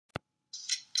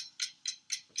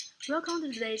Welcome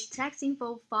to today's Tax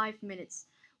Info 5 Minutes.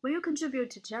 When you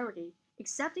contribute to charity,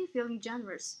 except in feeling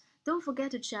generous, don't forget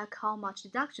to check how much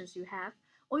deductions you have,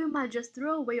 or you might just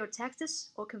throw away your taxes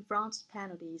or confront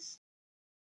penalties.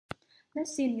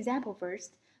 Let's see an example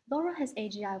first. Laura has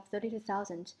AGI of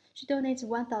 $32,000. She donates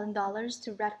 $1,000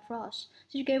 to Red Cross.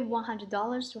 She gave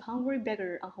 $100 to a hungry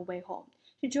beggar on her way home.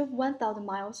 She drove 1,000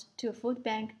 miles to a food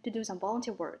bank to do some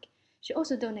volunteer work. She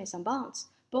also donates some bonds,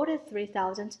 bought at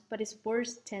 $3,000, but it's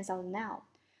worth $10,000 now.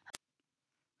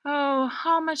 Oh,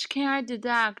 how much can I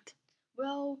deduct?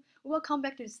 Well, we'll come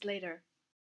back to this later.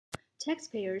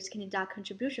 Taxpayers can deduct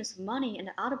contributions of money and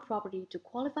other property to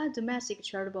qualified domestic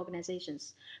charitable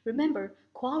organizations. Remember,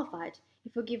 qualified.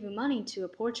 If you give money to a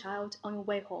poor child on your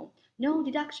way home, no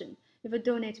deduction. If you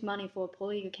donate money for a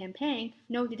political campaign,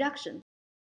 no deduction.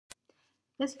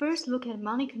 Let's first look at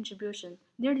money contribution.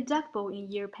 They're deductible in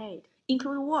year paid.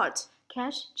 Include what?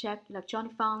 Cash, check,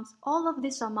 electronic funds, all of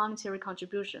these are monetary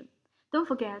contribution. Don't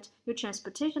forget, your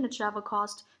transportation and travel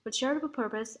costs for charitable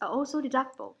purpose are also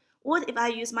deductible. What if I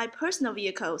use my personal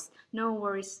vehicles? No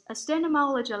worries, a standard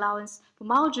mileage allowance for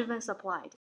mile driven is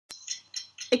applied.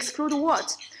 Exclude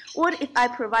what? What if I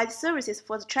provide services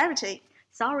for the charity?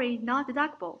 Sorry, not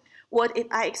deductible. What if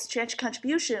I exchange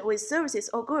contribution with services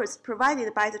or goods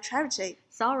provided by the charity?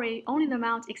 Sorry, only the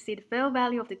amount exceeds the fair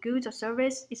value of the goods or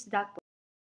service is deductible.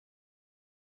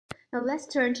 Now let's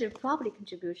turn to property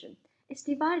contribution. It's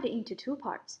divided into two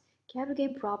parts, capital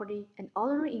gain property and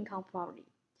ordinary income property.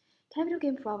 Capital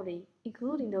gain property,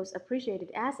 including those appreciated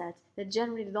assets that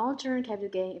generate long-term capital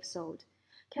gain if sold.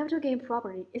 Capital gain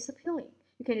property is appealing.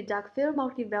 You can deduct fair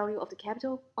market value of the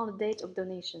capital on the date of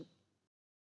donation.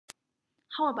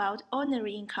 How about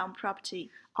ordinary income property?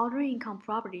 Ordinary income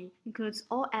property includes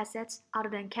all assets other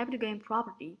than capital gain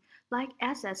property, like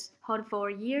assets held for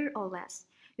a year or less.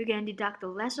 You can deduct the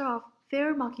lesser of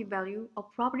fair market value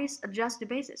of properties adjusted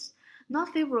basis, not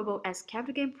favorable as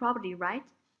capital gain property, right?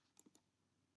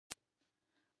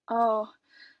 Oh,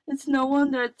 it's no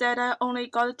wonder that I only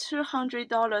got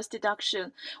 $200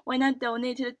 deduction when I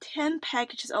donated 10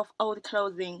 packages of old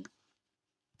clothing.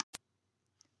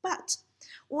 But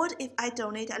what if I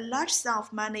donate a large sum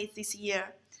of money this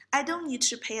year? I don't need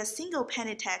to pay a single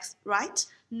penny tax, right?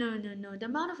 No. The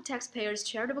amount of taxpayers'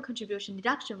 charitable contribution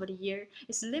deduction for the year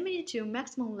is limited to a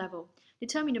maximum level,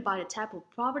 determined by the type of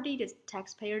property the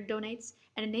taxpayer donates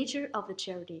and the nature of the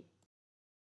charity.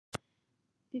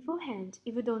 Beforehand,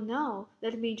 if you don't know,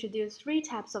 let me introduce three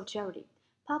types of charity: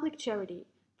 public charity,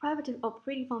 private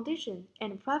operating foundation,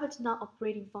 and private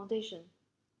non-operating foundation.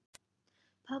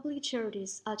 Public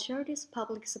charities are charities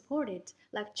publicly supported,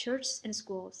 like churches and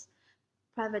schools.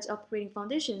 Private operating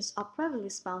foundations are privately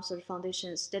sponsored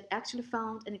foundations that actually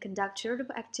fund and conduct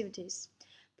charitable activities.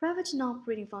 Private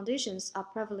non-operating foundations are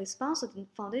privately sponsored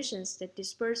foundations that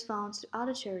disperse funds to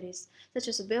other charities, such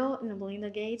as the Bill and Melinda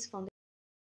Gates Foundation.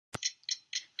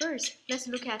 First, let's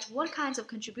look at what kinds of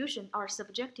contribution are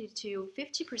subjected to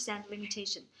 50%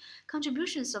 limitation.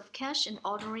 Contributions of cash and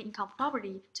ordinary income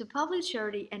property to public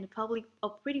charity and public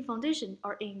operating foundation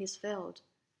are in this field.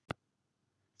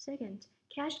 Second,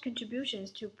 cash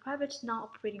contributions to private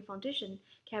non-operating foundation,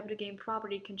 capital gain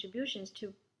property contributions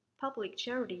to public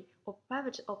charity or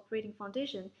private operating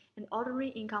foundation, and ordinary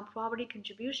income property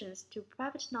contributions to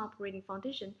private non-operating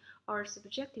foundation are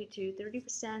subjected to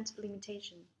 30%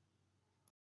 limitation.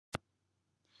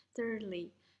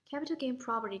 Thirdly, capital gain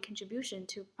property contribution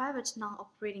to private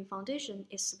non-operating foundation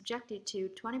is subjected to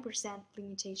 20%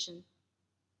 limitation.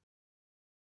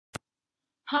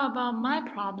 How about my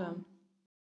problem?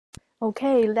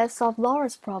 Okay, let's solve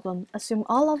Laura's problem. Assume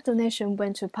all of donation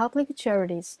went to public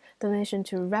charities. Donation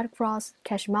to Red Cross,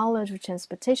 cash mileage,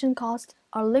 transportation costs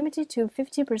are limited to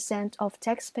 50% of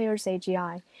taxpayers'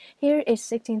 AGI. Here is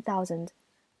 $16,000.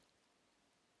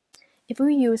 If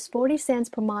we use 40 cents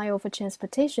per mile for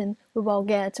transportation, we will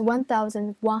get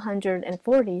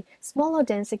 1,140, smaller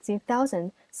than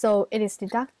 16,000, so it is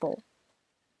deductible.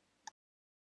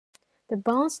 The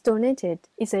bonds donated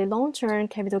is a long-term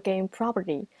capital gain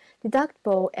property,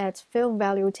 deductible at fair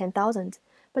value 10,000,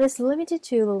 but is limited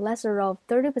to the lesser of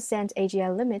 30% AGI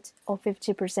limit or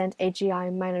 50%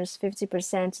 AGI minus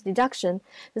 50% deduction.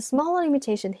 The smaller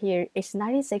limitation here is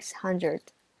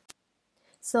 9,600.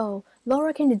 So,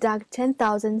 Laura can deduct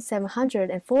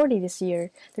 10,740 this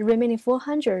year. The remaining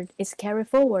 400 is carried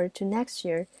forward to next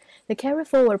year. The carry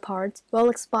forward part will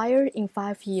expire in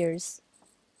 5 years.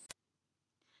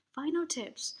 Final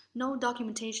tips: no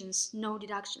documentations, no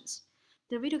deductions.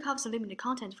 The video covers the limited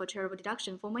content for charitable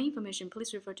deduction. For more information,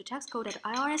 please refer to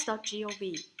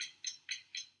taxcode.irs.gov.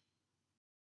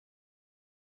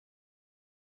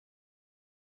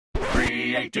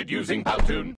 Created using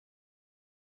Powtoon.